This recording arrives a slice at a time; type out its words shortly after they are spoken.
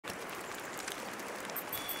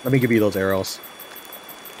Let me give you those arrows.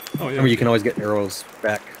 Oh, yeah. Remember, you can always get arrows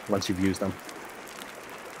back once you've used them.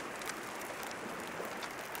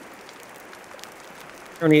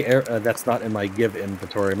 Any that's not in my give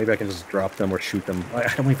inventory. Maybe I can just drop them or shoot them.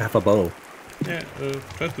 I don't even have a bow. Yeah,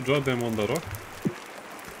 try to drop them on the rock.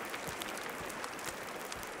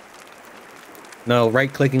 No,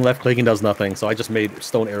 right clicking, left clicking does nothing. So I just made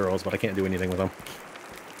stone arrows, but I can't do anything with them.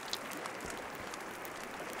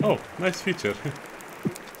 Oh, nice feature.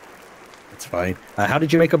 It's fine. How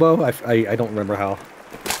did you make a bow? I don't remember how.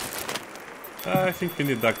 I think we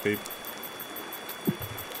need duct tape.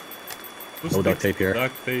 No duct tape here.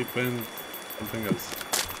 Duct tape and something else.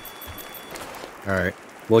 All right.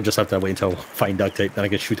 We'll just have to wait until we find duct tape. Then I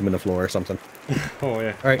can shoot him in the floor or something. Oh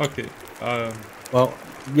yeah. All right. Okay. Well,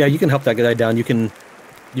 yeah, you can help that guy down. You can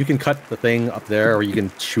cut the thing up there, or you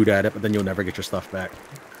can shoot at it, but then you'll never get your stuff back.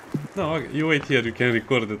 No, okay, you wait here. You can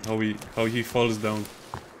record it how he falls down.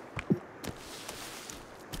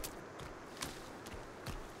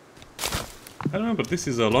 I remember this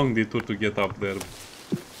is a long detour to get up there.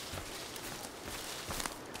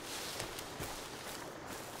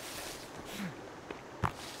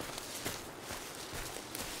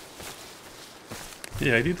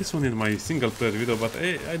 Yeah, I did this one in my single player video, but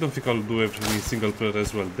I don't think I'll do everything in single player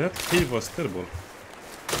as well. That cave was terrible.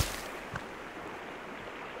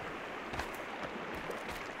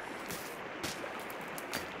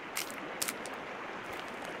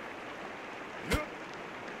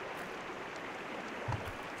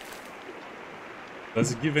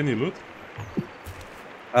 Does it give any loot?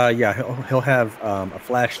 Yeah, he'll have a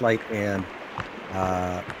flashlight and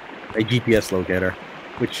a GPS locator,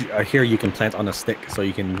 which here you can plant on a stick, so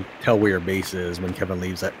you can tell where your base is when Kevin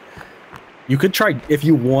leaves it. You could try, if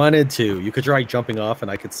you wanted to, you could try jumping off, and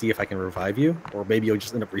I could see if I can revive you, or maybe you'll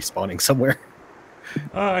just end up respawning somewhere.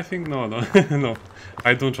 I think no. No.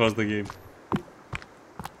 I don't trust the game.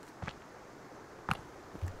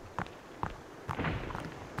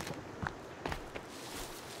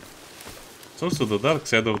 It's also the dark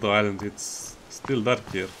side of the island. It's still dark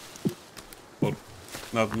here. Or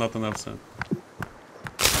not enough sun.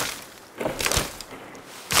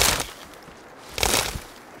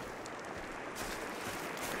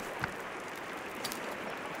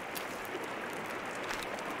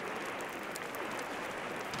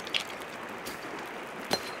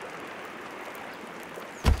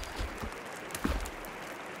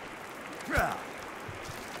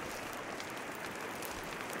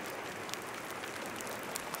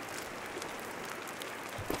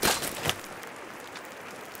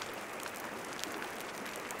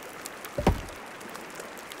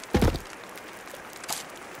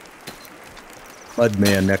 Mud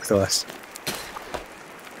man next to us.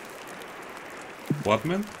 What,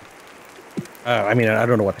 man? I mean, I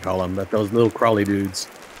don't know what to call them, but those little crawly dudes.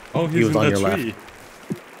 Oh, He was in on the your left. tree.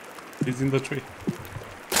 He's in the tree.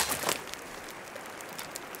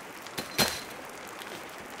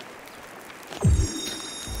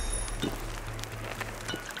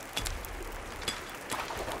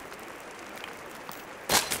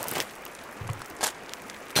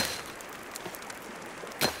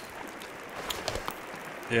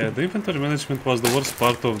 Yeah, the inventory management was the worst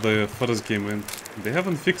part of the first game, and they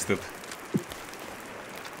haven't fixed it.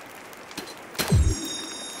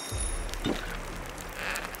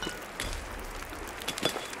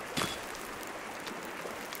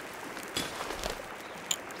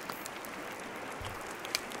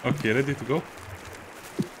 Okay, ready to go?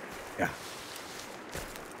 Yeah.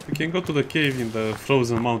 We can go to the cave in the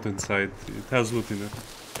frozen mountainside. It has loot in it.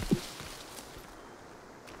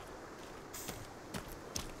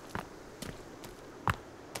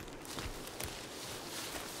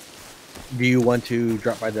 Do you want to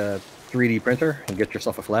drop by the 3D printer and get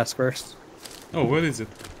yourself a flask first? Oh, where is it?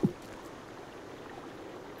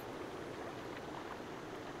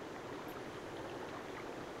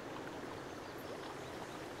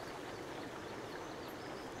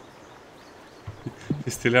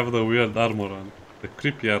 You still have the weird armor on. The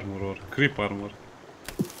creepy armor or creep armor.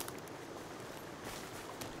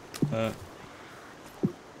 We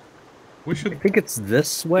I should... think it's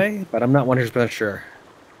this way, but I'm not 100% sure.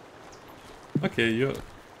 Okay, you...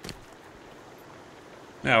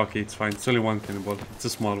 Yeah, okay, it's fine. It's only one cannonball. It's a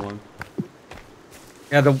small one.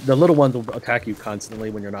 Yeah, the little ones will attack you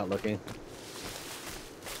constantly when you're not looking.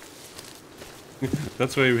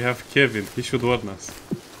 That's why we have Kevin. He should warn us.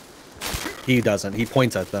 He doesn't. He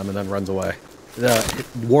points at them and then runs away.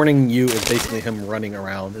 Warning you is basically him running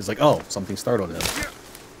around. It's like, oh, something startled him.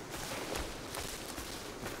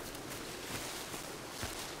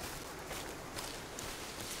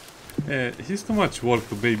 He's too much work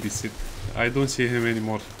to babysit. I don't see him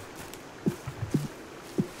anymore.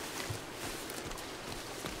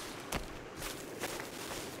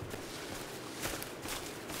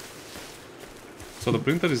 So the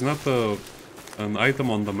printer is not an item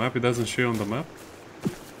on the map, it doesn't show on the map?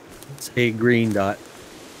 It's a green dot.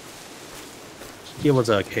 It was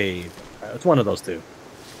a cave. It's one of those two.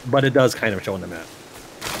 But it does kind of show on the map.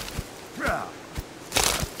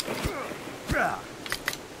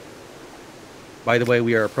 By the way,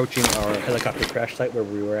 we are approaching our helicopter crash site where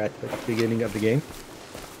we were at the beginning of the game.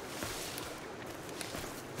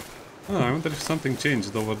 Oh, I wonder if something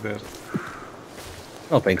changed over there. I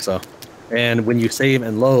don't think so. And when you save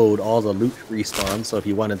and load, all the loot respawns. So if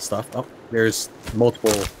you wanted stuff, oh, there's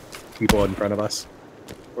multiple people in front of us.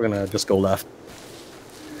 We're gonna just go left.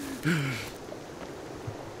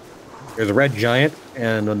 There's a red giant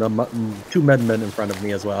and two medmen in front of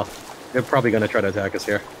me as well. They're probably gonna try to attack us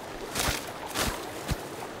here.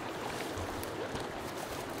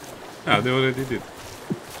 Ah, they already did.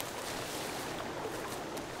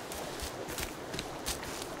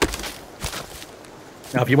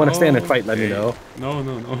 Now, if you want to stand and fight, let me know. No.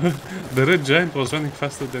 The red giant was running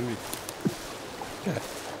faster than me.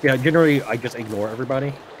 Yeah, generally, I just ignore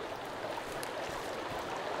everybody.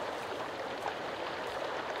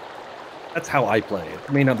 That's how I play.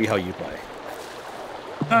 It may not be how you play.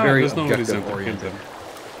 Very there's no reason to kill oriented. them.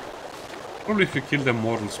 Probably if you kill them,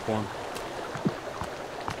 more will spawn.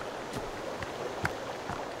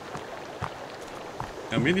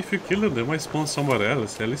 I mean, if you kill them, they might spawn somewhere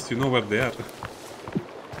else. At least you know where they are.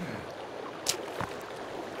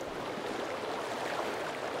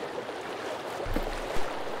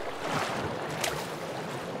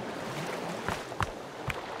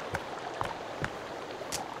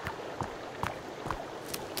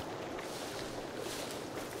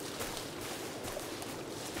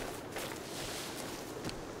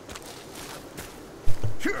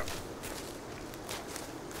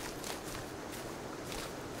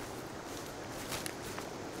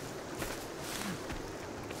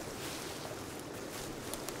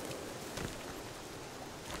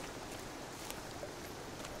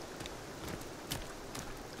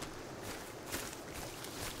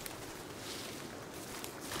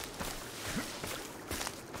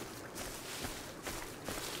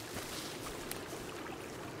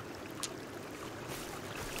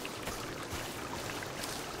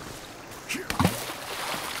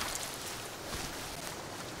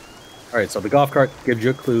 Alright, so the golf cart gives you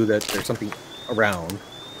a clue that there's something around.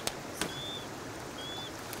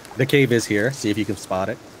 The cave is here. See if you can spot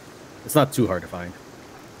it. It's not too hard to find.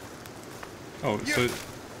 Oh, so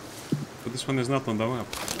this one is not on the map.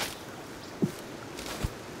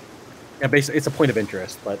 Yeah, basically, it's a point of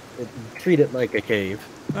interest, but treat it like a cave.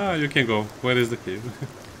 Ah, you can go. Where is the cave?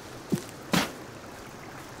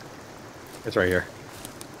 It's right here.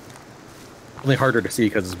 Only harder to see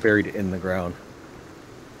because it's buried in the ground.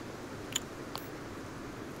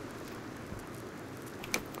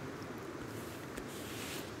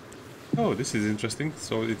 Oh, this is interesting.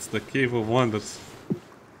 So it's the Cave of Wonders.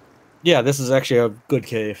 Yeah, this is actually a good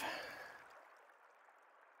cave.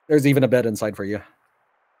 There's even a bed inside for you.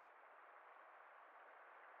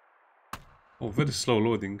 Oh, very slow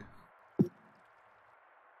loading.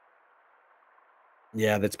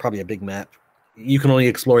 Yeah, that's probably a big map. You can only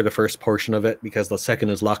explore the first portion of it because the second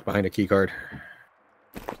is locked behind a keycard.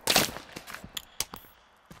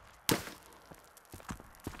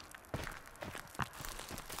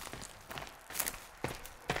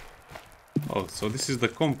 Oh, so this is the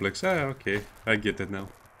complex. Ah, okay. I get it now.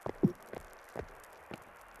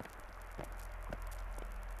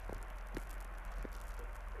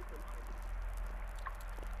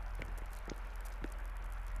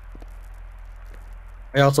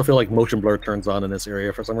 I also feel like motion blur turns on in this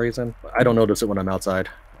area for some reason. I don't notice it when I'm outside.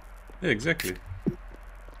 Yeah, exactly.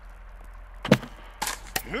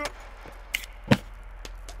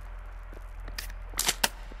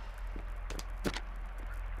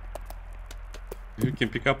 You can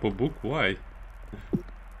pick up a book? Why?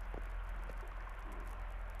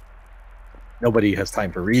 Nobody has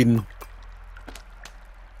time for reading.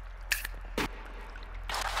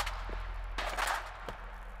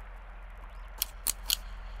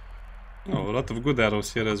 Oh, a lot of good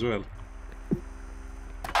arrows here as well.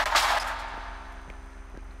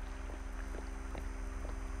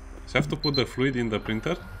 So I have to put the fluid in the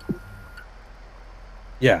printer?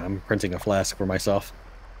 Yeah, I'm printing a flask for myself.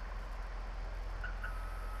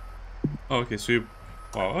 Oh, okay, so you...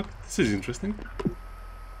 Wow, okay, this is interesting.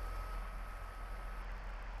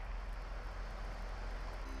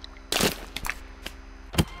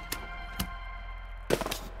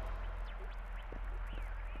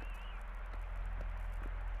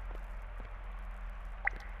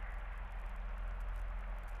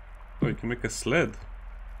 Oh, you can make a sled.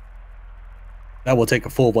 That will take a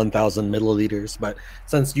full 1,000 milliliters, but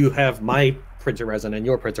since you have my printer resin and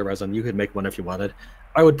your printer resin, you could make one if you wanted.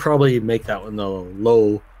 I would probably make that one the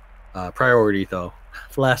low priority, though.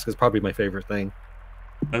 Flask is probably my favorite thing.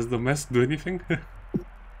 Does the mask do anything?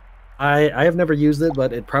 I have never used it,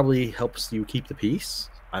 but it probably helps you keep the peace.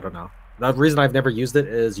 I don't know. The reason I've never used it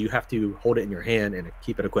is you have to hold it in your hand and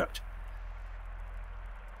keep it equipped.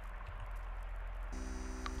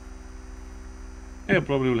 Yeah,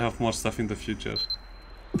 probably will have more stuff in the future.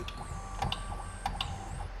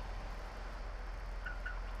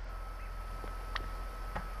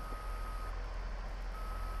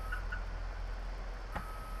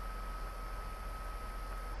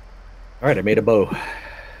 All right, I made a bow.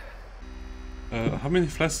 How many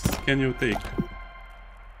flasks can you take?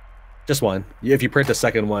 Just one. If you print a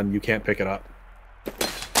second one, you can't pick it up.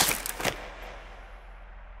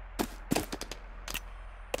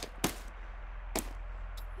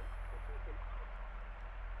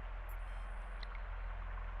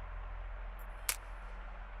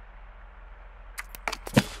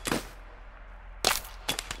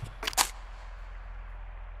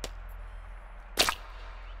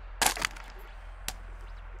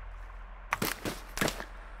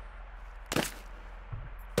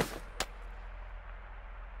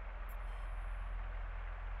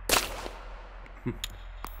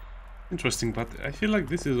 Interesting, but I feel like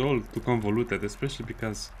this is all too convoluted, especially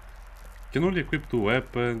because you can only equip 2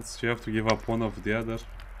 weapons, you have to give up one of the other.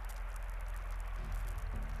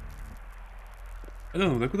 I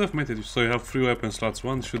don't know, they could have made it so you have 3 weapon slots.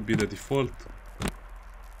 One should be the default,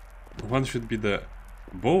 one should be the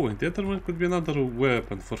bow, and the other one could be another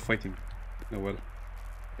weapon for fighting. Oh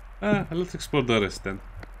well. Let's explore the rest then.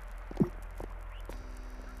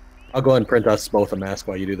 I'll go ahead and print us both a mask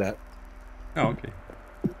while you do that. Oh, okay.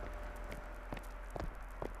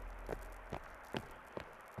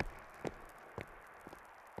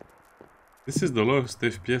 This is the lowest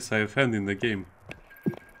FPS I've had in the game.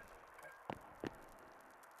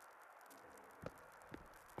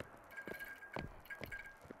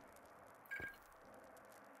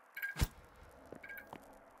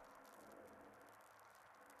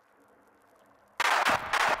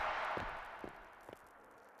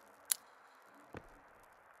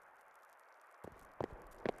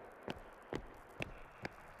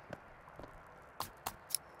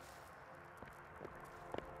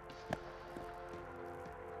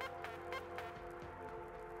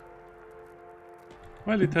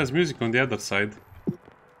 Well, it has music on the other side.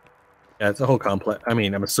 Yeah, it's a whole complex. I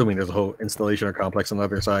mean, I'm assuming there's a whole installation or complex on the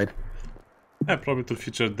other side. Yeah, probably to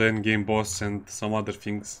feature the endgame boss and some other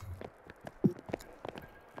things.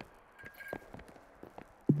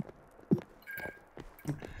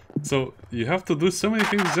 So, you have to do so many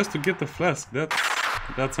things just to get the flask.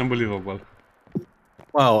 That's unbelievable.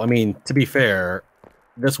 Well, I mean, to be fair,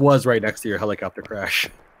 this was right next to your helicopter crash.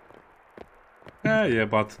 Yeah,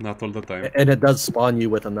 but not all the time. And it does spawn you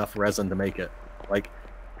with enough resin to make it. Like,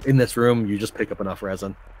 in this room, you just pick up enough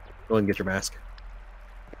resin. Go and get your mask.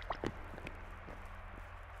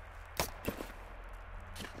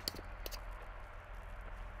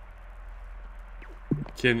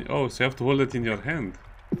 Oh, so you have to hold it in your hand.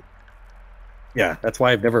 Yeah, that's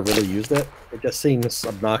why I've never really used it. It just seems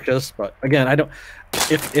obnoxious, but again, I don't.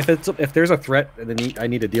 If there's a threat and I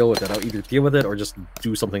need to deal with it, I'll either deal with it or just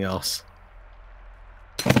do something else.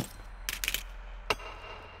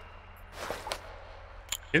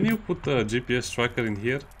 Can you put a GPS tracker in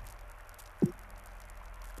here?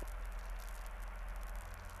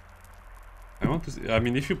 I want to see, I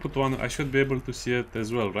mean, if you put one, I should be able to see it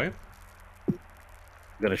as well, right? I'm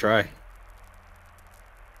gonna try.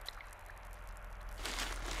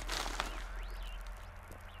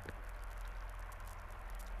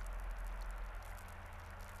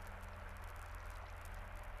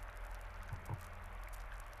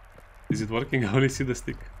 Is it working? I only see the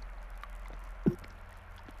stick.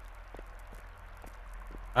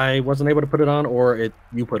 I wasn't able to put it on, or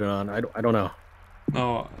you put it on. I don't know.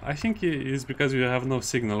 No, I think it's because you have no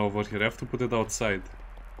signal over here. I have to put it outside.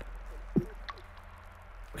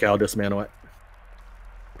 Okay, I'll dismantle it.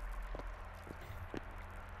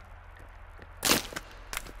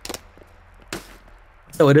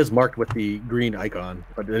 So it is marked with the green icon,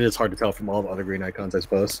 but it is hard to tell from all the other green icons, I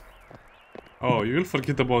suppose. Oh, you will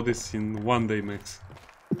forget about this in one day, Max.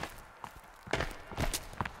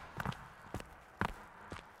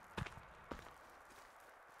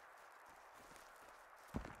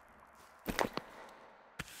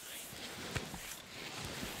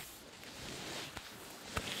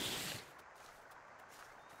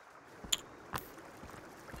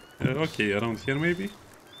 Okay, around here maybe?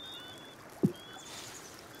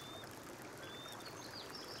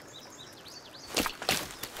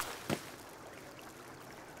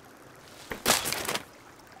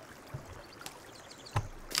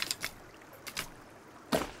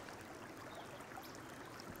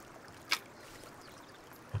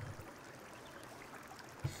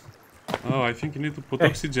 Oh, I think you need to put Hey.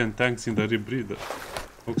 oxygen tanks in the rebreather.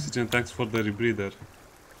 Oxygen tanks for the rebreather.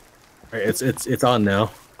 Alright, it's on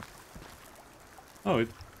now. Oh,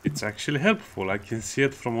 it's actually helpful. I can see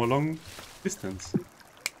it from a long distance.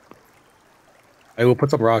 I will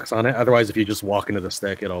put some rocks on it. Otherwise, if you just walk into the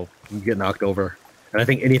stick, it'll get knocked over. And I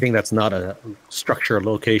think anything that's not a structure or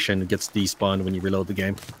location gets despawned when you reload the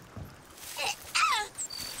game.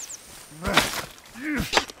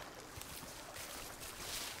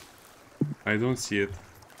 I don't see it.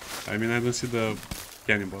 I mean, I don't see the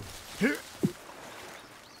cannibal.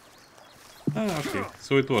 Ah, okay.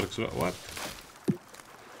 So it works. What?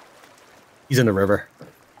 He's in the river.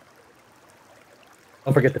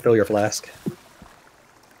 Don't forget to fill your flask.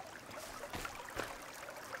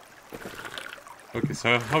 Okay,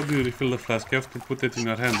 so how do you refill the flask? You have to put it in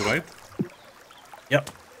your hand, right? Yep.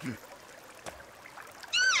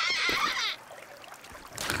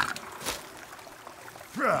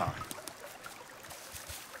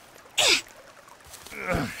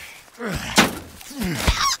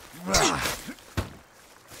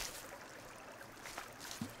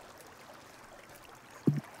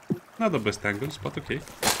 Not the best angles, but okay.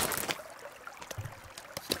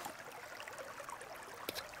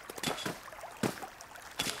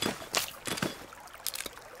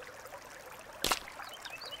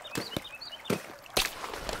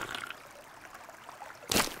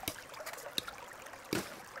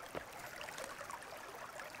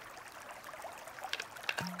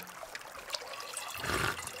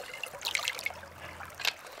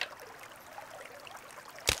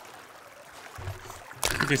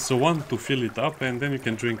 Okay, so one to fill it up and then you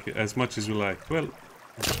can drink as much as you like. Well,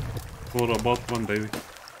 for about 1 day.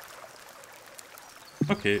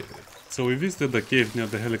 Okay, so we visited the cave near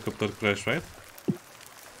the helicopter crash, right?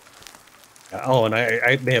 Oh, and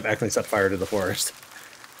I may have accidentally set fire to the forest.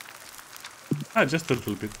 Ah, just a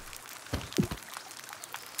little bit.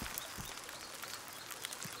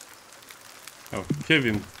 Oh,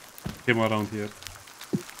 Kevin came around here.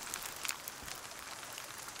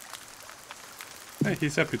 Hey,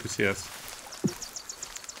 he's happy to see us.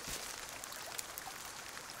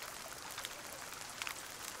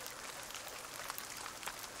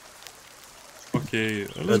 Okay,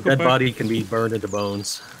 The let's go dead back. body can be burned into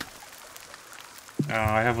bones.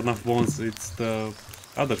 I have enough bones. It's the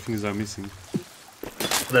other things I'm missing.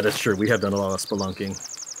 That is true. We have done a lot of spelunking.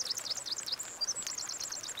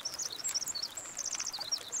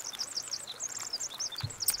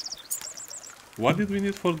 What did we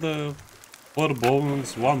need for the 4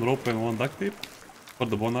 bones, 1 rope and 1 duct tape? For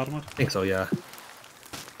the bone armor? I think so, yeah.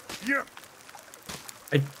 Yeah.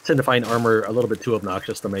 I tend to find armor a little bit too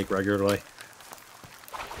obnoxious to make regularly.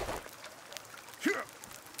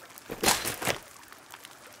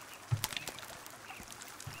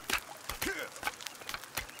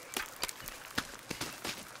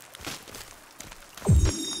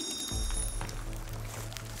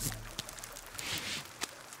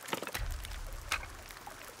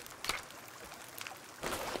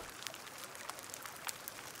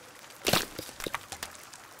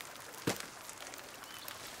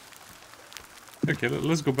 Okay,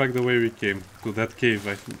 let's go back the way we came to that cave.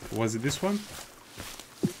 Was it this one?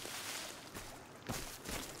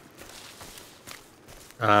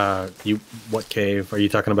 What cave are you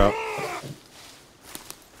talking about?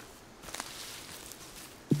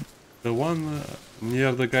 The one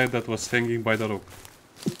near the guy that was hanging by the rope.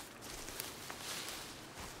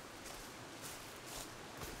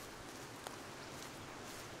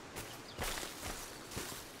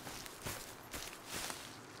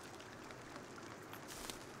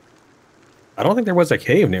 I don't think there was a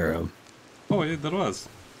cave near him. Oh, yeah, there was.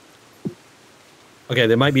 Okay,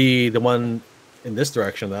 there might be the one in this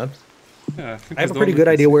direction then. Yeah, I think I have that's a the pretty one we good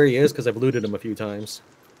can idea see. where he is because I've looted him a few times.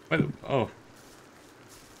 Well, oh.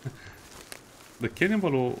 The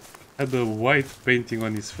cannibal had a white painting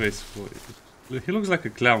on his face. He looks like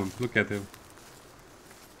a clown. Look at him.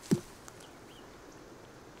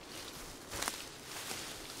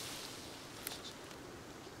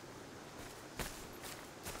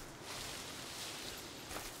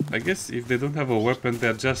 I guess if they don't have a weapon,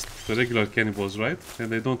 they're just regular cannibals, right? And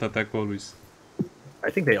they don't attack always. I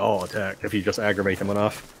think they all attack if you just aggravate them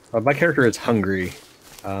enough. My character is hungry.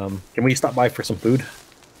 Can we stop by for some food?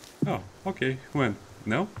 Oh, okay. When?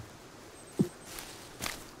 Now?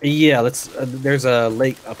 Yeah, let's. There's a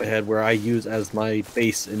lake up ahead where I use as my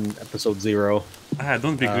base in episode 0. Ah,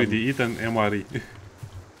 don't be greedy. Eat an MRE.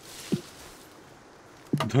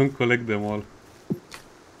 Don't collect them all.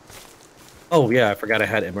 Oh yeah, I forgot I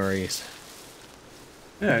had MREs.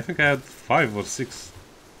 Yeah, I think I had 5 or 6.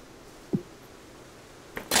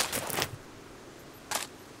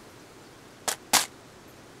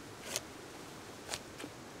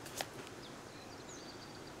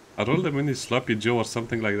 Are all the minis Sloppy Joe or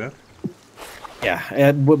something like that? Yeah,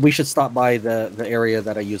 and we should stop by the area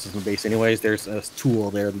that I use as my base anyways. There's a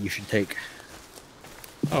tool there that you should take.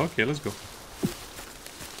 Oh, okay, let's go.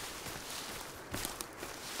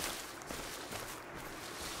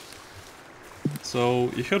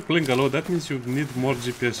 So, if you're playing a lot, that means you need more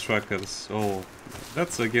GPS trackers. Oh,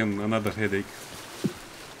 that's again another headache.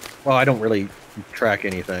 Well, I don't really track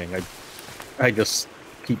anything. I just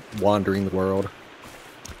keep wandering the world.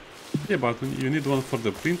 Yeah, but you need one for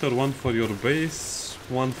the printer, one for your base,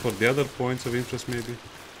 one for the other points of interest maybe.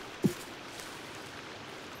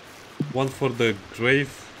 One for the grave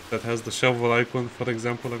that has the shovel icon, for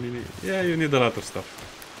example. I mean, yeah, you need a lot of stuff.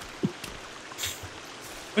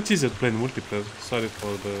 Much easier playing multiplayer. Sorry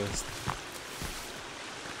for the...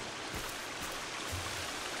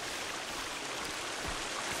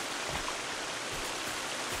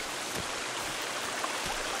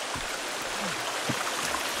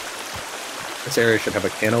 This area should have a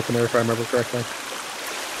can opener if I remember correctly.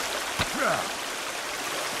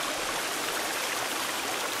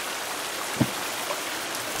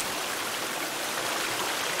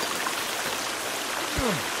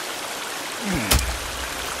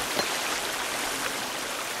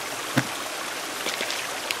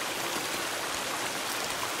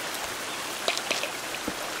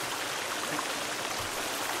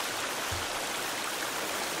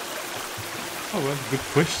 Oh well, good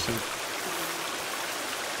question.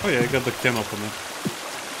 Oh yeah, I got the can opener.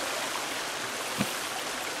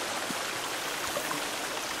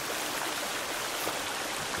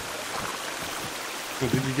 So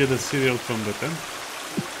did you get a cereal from the tent?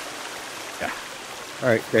 Yeah.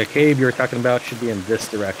 Alright, the cave you were talking about should be in this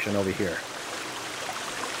direction over here.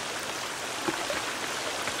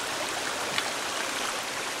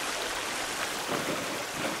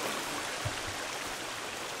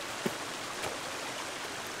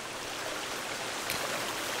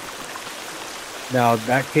 Now,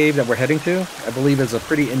 that cave that we're heading to, I believe, is a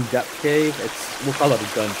pretty in-depth cave. We'll call it a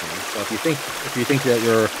dungeon. So if you think that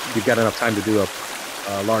you've got enough time to do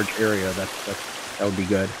a large area, that would be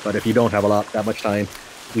good. But if you don't have that much time,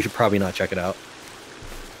 you should probably not check it out.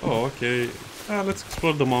 Oh, okay. Let's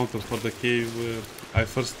explore the mountain for the cave I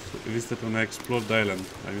first visited when I explored the island.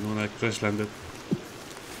 I mean, when I crash landed.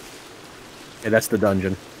 Yeah, that's the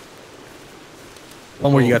dungeon.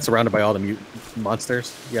 One where you got surrounded by all the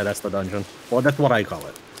monsters. Yeah, that's the dungeon. Well, that's what I call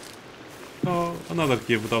it. Oh, another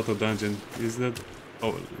cave without a dungeon. Is that...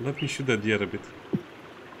 Oh, let me shoot the deer a bit.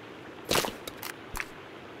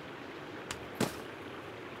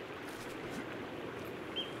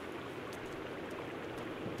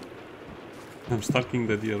 I'm stalking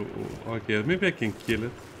the deer. Oh, okay, maybe I can kill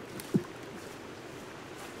it.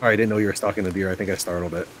 Oh, I didn't know you were stalking the deer. I think I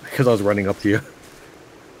startled it because I was running up to you.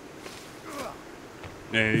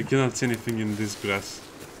 Yeah, you cannot see anything in this grass.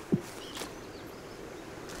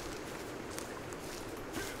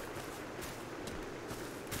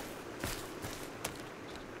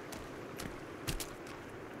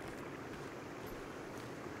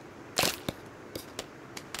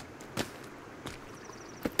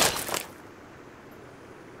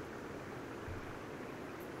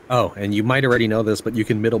 Oh, and you might already know this, but you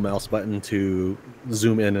can middle mouse button to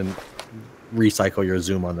zoom in and recycle your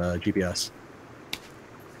zoom on the GPS.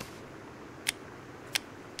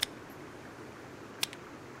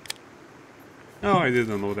 Oh, I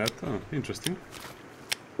didn't know that. Oh, interesting.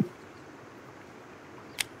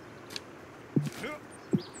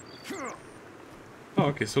 Oh,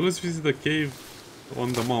 okay, so let's visit the cave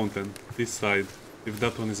on the mountain, this side, if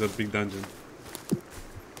that one is a big dungeon.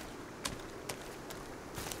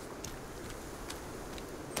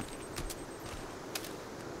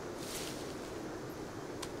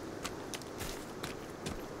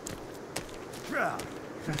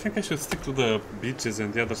 I think I should stick to the beaches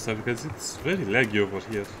and the other stuff because it's very laggy over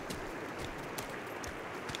here.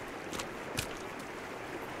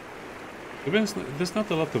 To be honest, there's not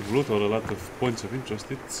a lot of loot or a lot of points of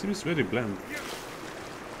interest. It seems very bland.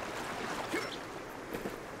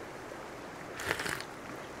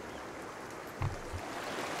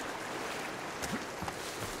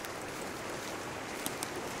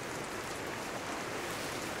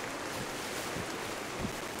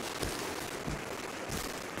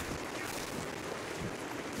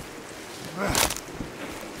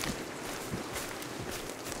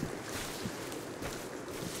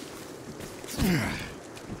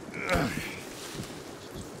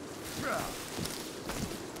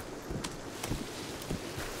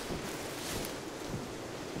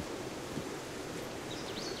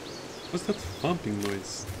 What's that thumping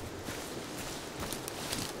noise?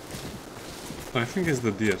 I think it's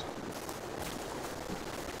the deer.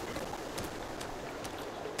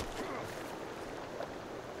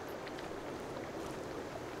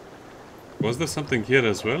 Was there something here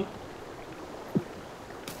as well?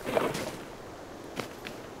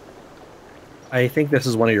 I think this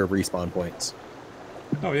is one of your respawn points.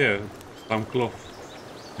 Oh yeah, some cloth.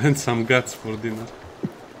 And some guts for dinner.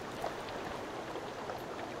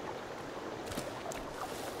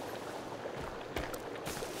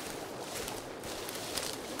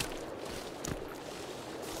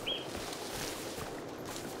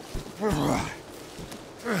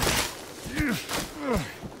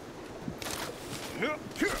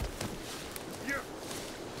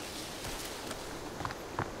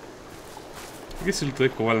 I guess it'll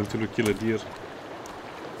take a while until we kill a deer.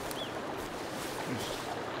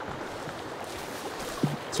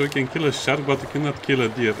 So we can kill a shark, but we cannot kill a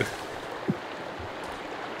deer.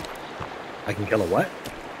 I can kill a what?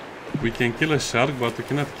 We can kill a shark, but we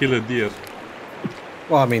cannot kill a deer.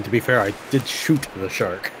 Well, I mean, to be fair, I did shoot the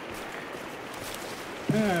shark.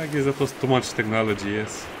 Yeah, I guess that was too much technology,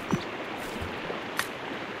 yes.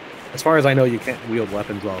 As far as I know, you can't wield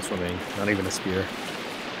weapons while swimming, not even a spear.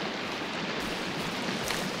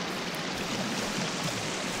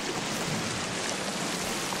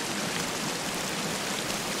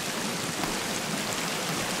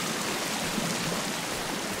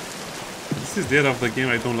 This is the area of the game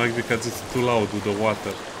I don't like because it's too loud with the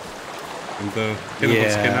water. And the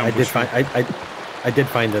cannibals can ambush me. I did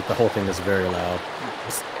find that the whole thing is very loud.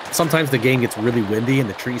 Sometimes the game gets really windy and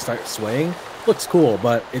the trees start swaying. Looks cool,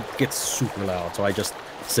 but it gets super loud, so I just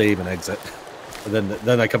save and exit. And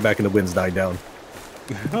then I come back and the winds die down.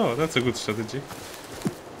 Oh, that's a good strategy.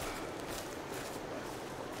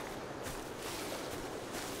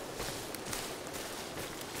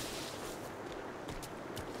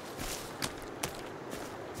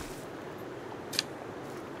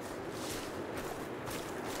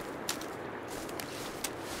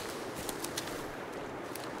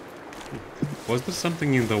 Was there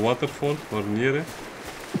something in the waterfall or near it?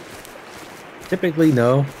 Typically,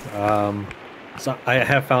 no. So I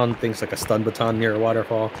have found things like a stun baton near a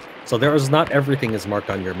waterfall. So not everything is marked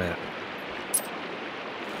on your map.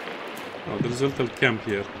 Oh, there's a little camp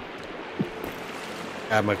here.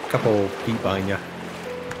 I'm a couple feet behind you.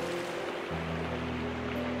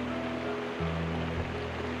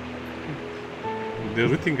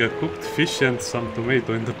 They're eating a cooked fish and some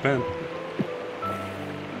tomato in the pan.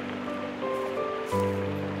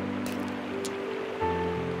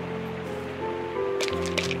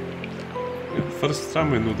 First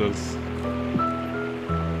ramen noodles.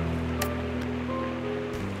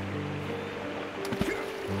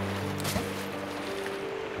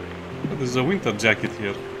 Oh, there's a winter jacket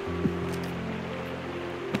here.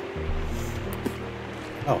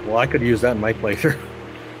 Oh, well, I could use that in my playthrough.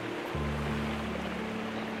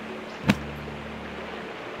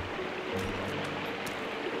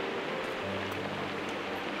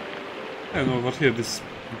 And over here, this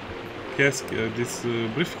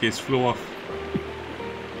briefcase flew off.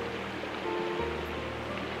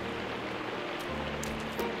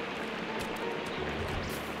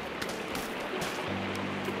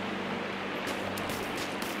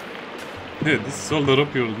 Yeah, this is all the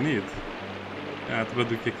rope you'll need. Yeah,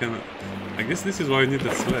 I guess this is why you need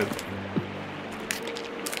a sled.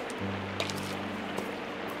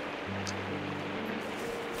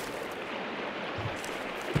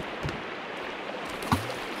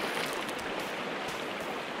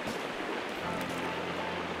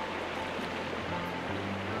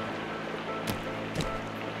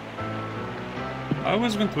 I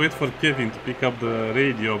was going to wait for Kevin to pick up the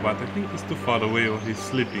radio, but I think he's too far away or he's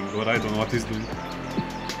sleeping or I don't know what he's doing.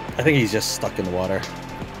 I think he's just stuck in the water.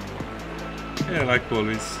 Yeah, like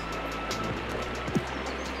always.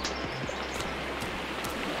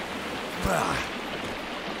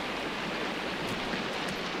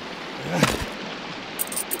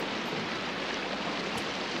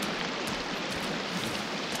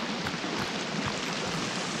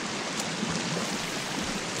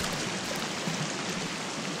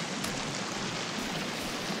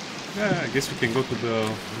 Yeah, I guess we can go to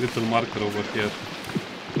the little marker over here,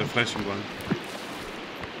 the flashing one.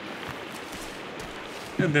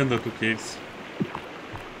 And then the two caves.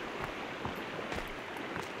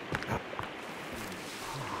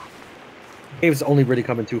 Caves only really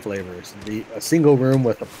come in two flavors. A single room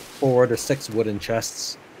with 4 to 6 wooden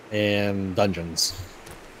chests and dungeons.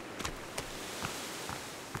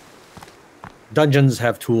 Dungeons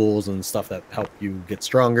have tools and stuff that help you get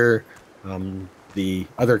stronger. The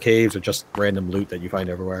other caves are just random loot that you find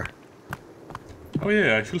everywhere. Oh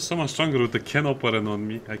yeah, I feel so much stronger with the can opener on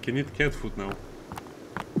me. I can eat cat food now.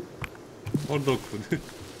 Or dog food.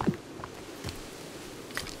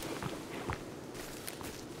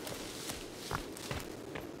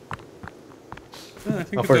 I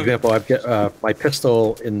think For example, I've got my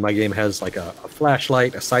pistol in my game has like a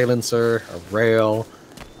flashlight, a silencer, a rail.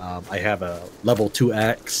 I have a level 2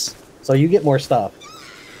 axe, so you get more stuff.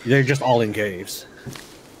 They're just all in caves.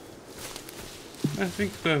 I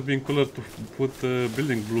think it would have been cooler to put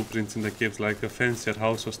building blueprints in the caves, like a fancier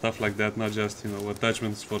house or stuff like that, not just, you know,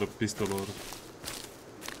 attachments for a pistol or...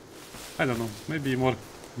 I don't know, maybe more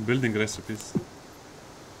building recipes.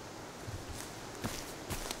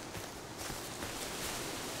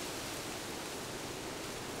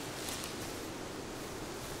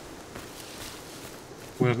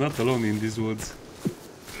 We're not alone in these woods.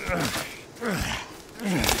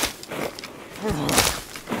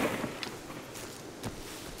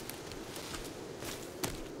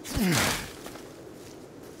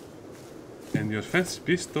 And your fancy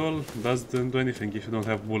pistol doesn't do anything if you don't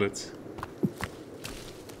have bullets.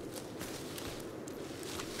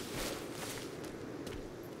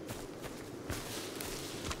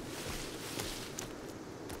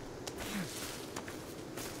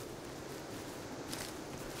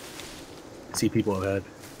 See people ahead.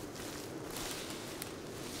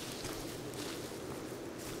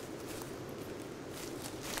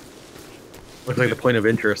 Looks like the point of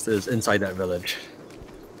interest is inside that village.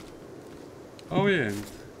 Oh yeah,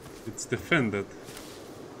 it's defended.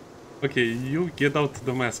 Okay, you get out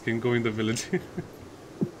the mask and go in the village.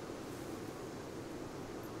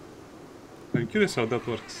 I'm curious how that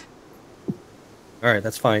works. Alright,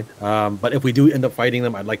 that's fine. But if we do end up fighting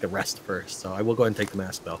them, I'd like to rest first. So I will go ahead and take the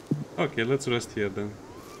mask, though. Okay, let's rest here then.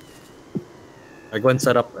 I go ahead and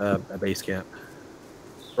set up a base camp.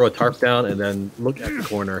 Throw a tarp down and then look at the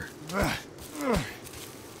corner. Oh,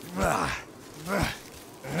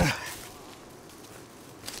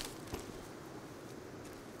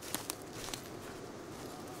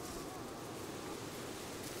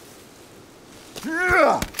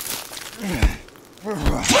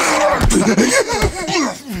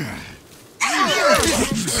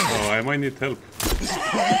 I might need help.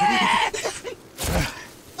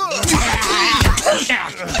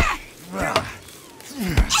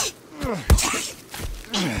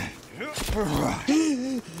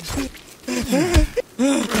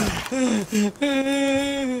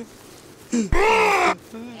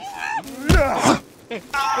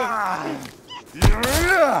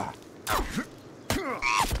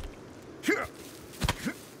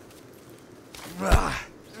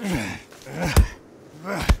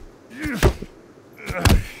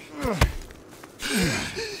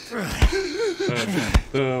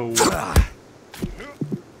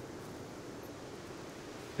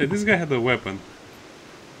 Hey, this guy had a weapon.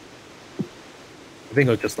 I think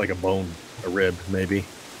it was just like a bone, a rib, maybe.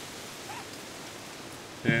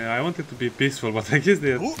 Yeah, I wanted to be peaceful, but I guess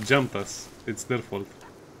they jumped us. It's their fault.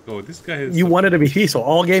 Oh, this guy is... You wanted to be peaceful.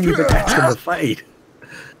 All game you've been asking to fight.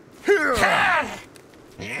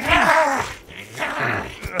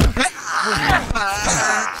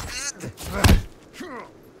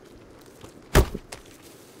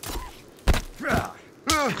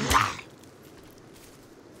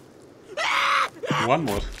 One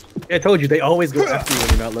more. Yeah, I told you, they always go after you when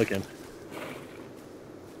you're not looking.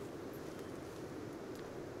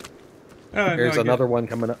 There's another one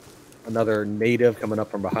coming up. Another native coming up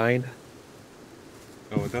from behind.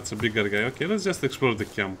 Oh, that's a bigger guy. Okay, let's just explore the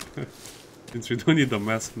camp. Since we don't need a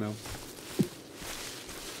mask now.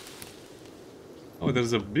 Oh,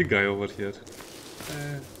 there's a big guy over here.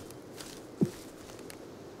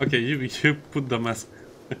 Okay, you put the mask.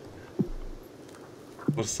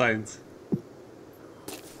 For science.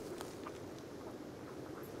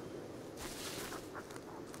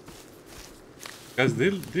 Guys,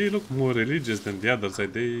 they look more religious than the others.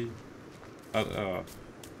 Like they are,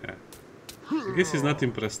 yeah. I guess he's not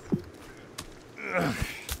impressed.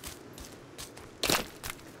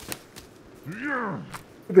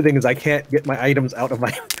 The thing is, I can't get my items out of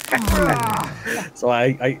my backpack. So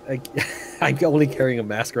I'm only carrying a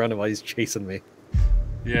mask around him while he's chasing me.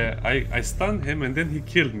 Yeah, I stunned him and then he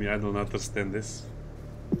killed me. I don't understand this.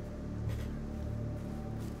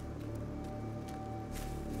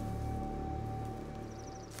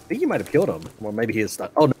 I think you might have killed him. Or maybe he is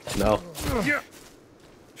stunned. Oh, no. Well,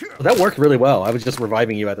 that worked really well. I was just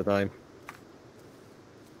reviving you at the time.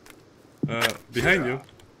 Behind you.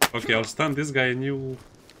 Okay, I'll stun this guy and you...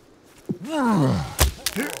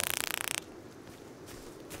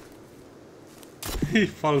 He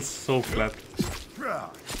falls so flat.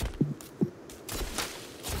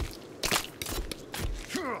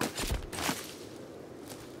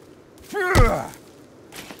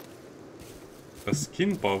 A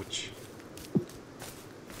skin pouch.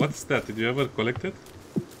 What's that? Did you ever collect it?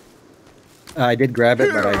 I did grab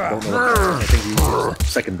it, but I don't know what I think you used a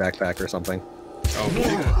second backpack or something.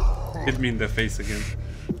 Oh, hit me in the face again.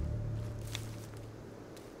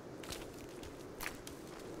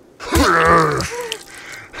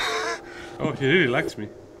 Oh, he really likes me.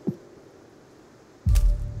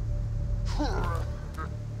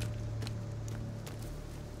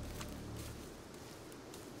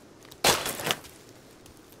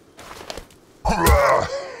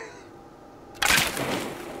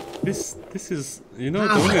 This is, you know,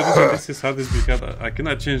 the only reason this is hard is because I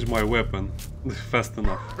cannot change my weapon fast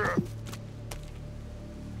enough.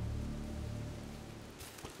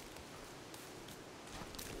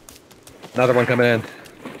 Another one coming in.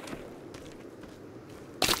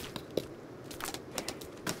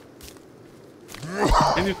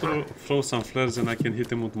 Can you throw some flares and I can hit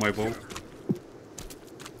him with my bow?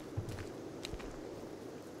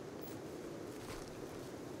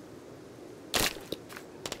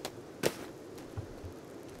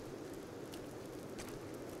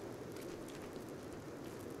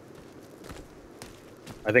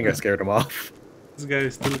 I think I scared him off. This guy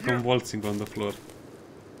is still convulsing on the floor.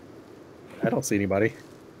 I don't see anybody.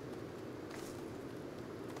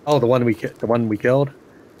 Oh, the one we killed.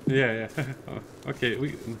 Yeah, yeah.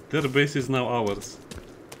 Okay, their base is now ours.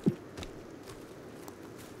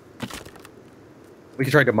 We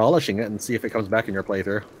can try demolishing it and see if it comes back in your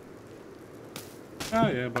playthrough. Ah,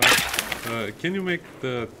 yeah, but can you make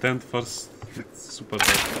the tent first? It's super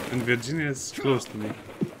dark, and Virginia is close to me.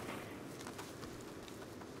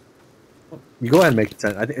 You go ahead and make the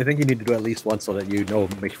tent. I think you need to do it at least once so that you know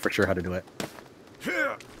for sure how to do it.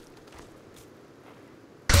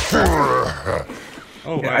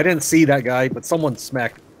 Oh, yeah, I didn't see that guy, but someone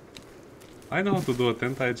smacked. I know how to do a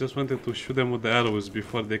tent. I just wanted to shoot them with the arrows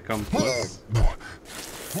before they come to us.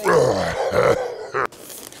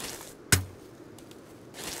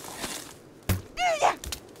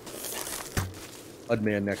 Odd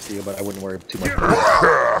man next to you, but I wouldn't worry too much about it.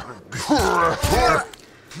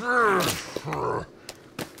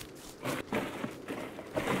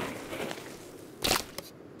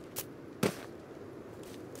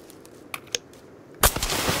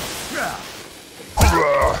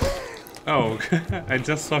 Oh, I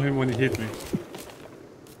just saw him when he hit me.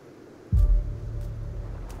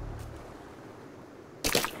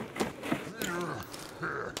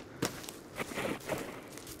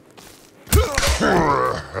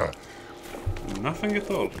 Nothing at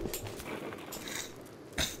all.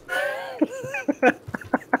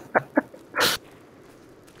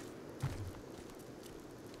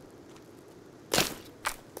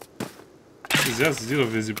 It's just zero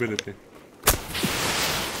visibility.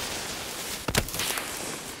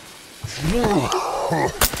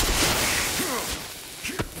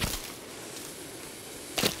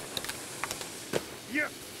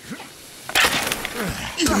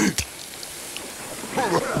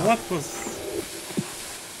 What was...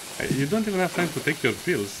 You don't even have time to take your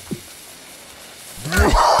pills.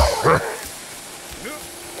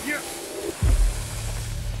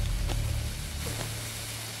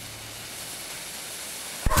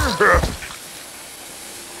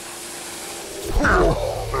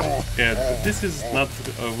 Yeah, this is not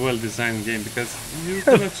a well-designed game because you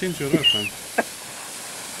cannot change your weapon.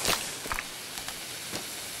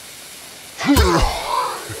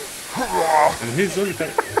 And he's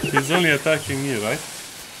only attacking me, right?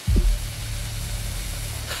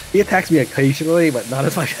 He attacks me occasionally, but not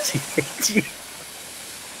as much as he hates you.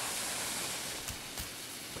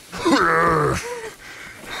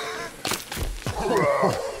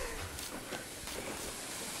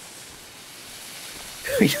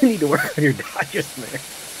 You need to work on your dodges there.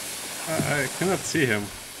 I cannot see him.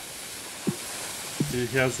 He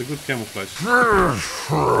has a good camouflage.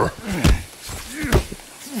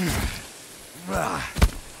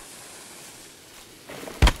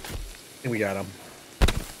 And we got him.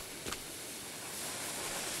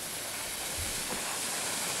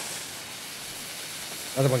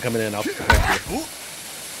 Another one coming in. I'll protect you.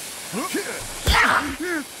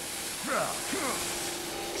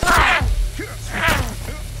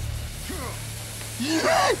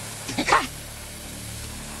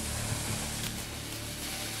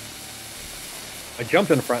 I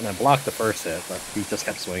jumped in front and I blocked the first hit, but he just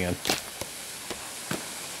kept swinging.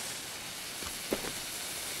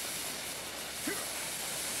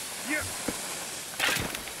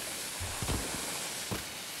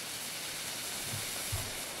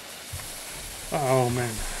 Oh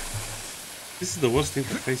man. This is the worst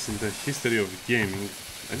interface in the history of gaming.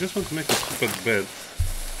 I just want to make a stupid bed.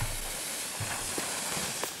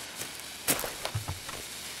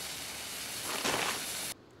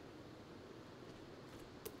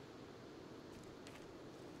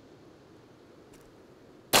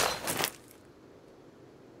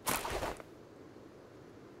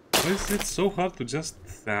 It's so hard to just...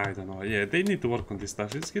 I don't know. Yeah, they need to work on this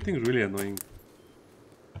stuff. It's getting really annoying.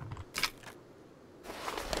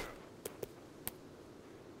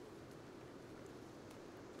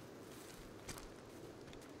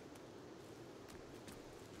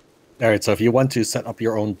 All right, so if you want to set up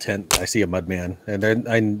your own tent, I see a mudman,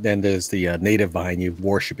 and then there's the native behind you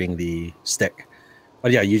worshiping the stick.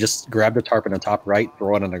 But yeah, you just grab the tarp in the top right,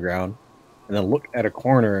 throw it on the ground, and then look at a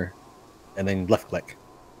corner, and then left click.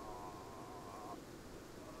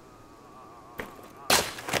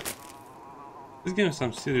 This game has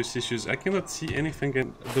some serious issues. I cannot see anything,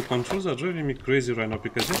 and the controls are driving me crazy right now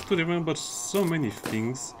because I have to remember so many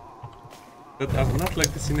things that are not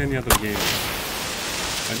like this in any other game.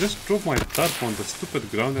 I just drove my tarp on the stupid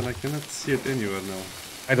ground and I cannot see it anywhere now.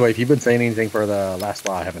 By the way, if you've been saying anything for the last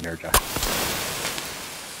while, I haven't heard you.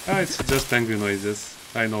 It's just angry noises.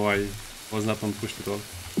 I know I was not on push at all.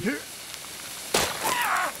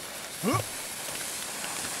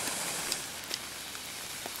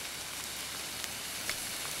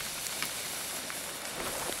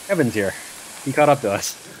 Kevin's here. He caught up to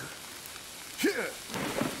us.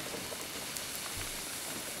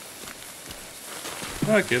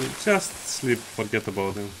 Okay, just sleep, forget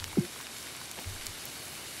about him.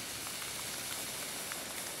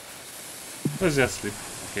 Let's just sleep.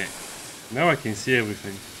 Okay. Now I can see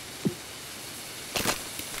everything.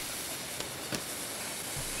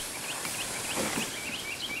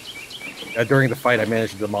 During the fight, I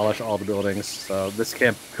managed to demolish all the buildings, so this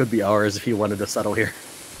camp could be ours if you wanted to settle here.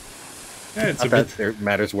 Yeah, it's Not that it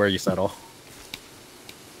matters where you settle.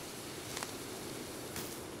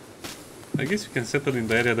 I guess you can settle in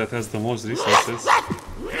the area that has the most resources.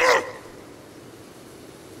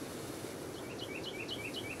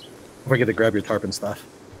 Don't forget to grab your tarp and stuff.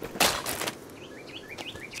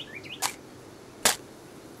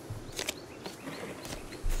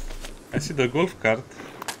 I see the golf cart.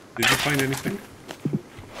 Did you find anything?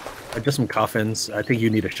 Just some coffins. I think you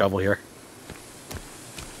need a shovel here.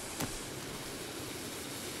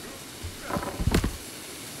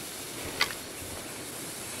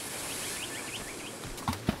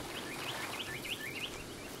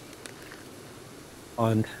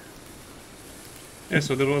 And yeah,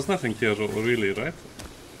 so there was nothing here, really, right?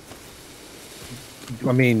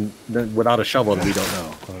 I mean, without a shovel, we don't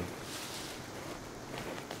know.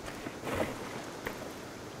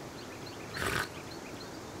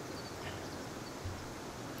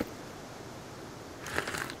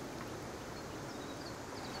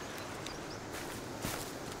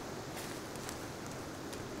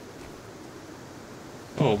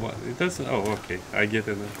 Oh, but it doesn't. Oh, okay, I get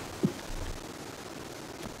it now.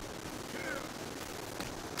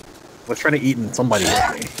 I was trying to eat and somebody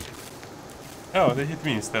hit me. Oh, they hit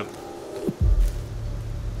me instead.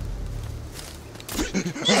 This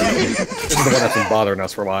is the one that's been bothering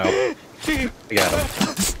us for a while. I got him.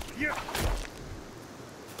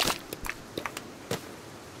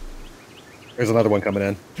 There's another one coming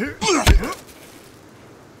in.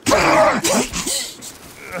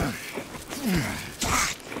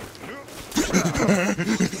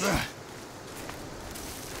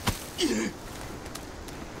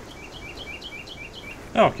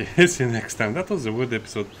 Okay, see you next time. That was a good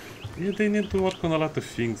episode. Yeah, they need to work on a lot of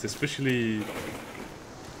things, especially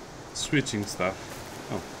switching stuff.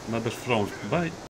 Oh, another throne. Bye.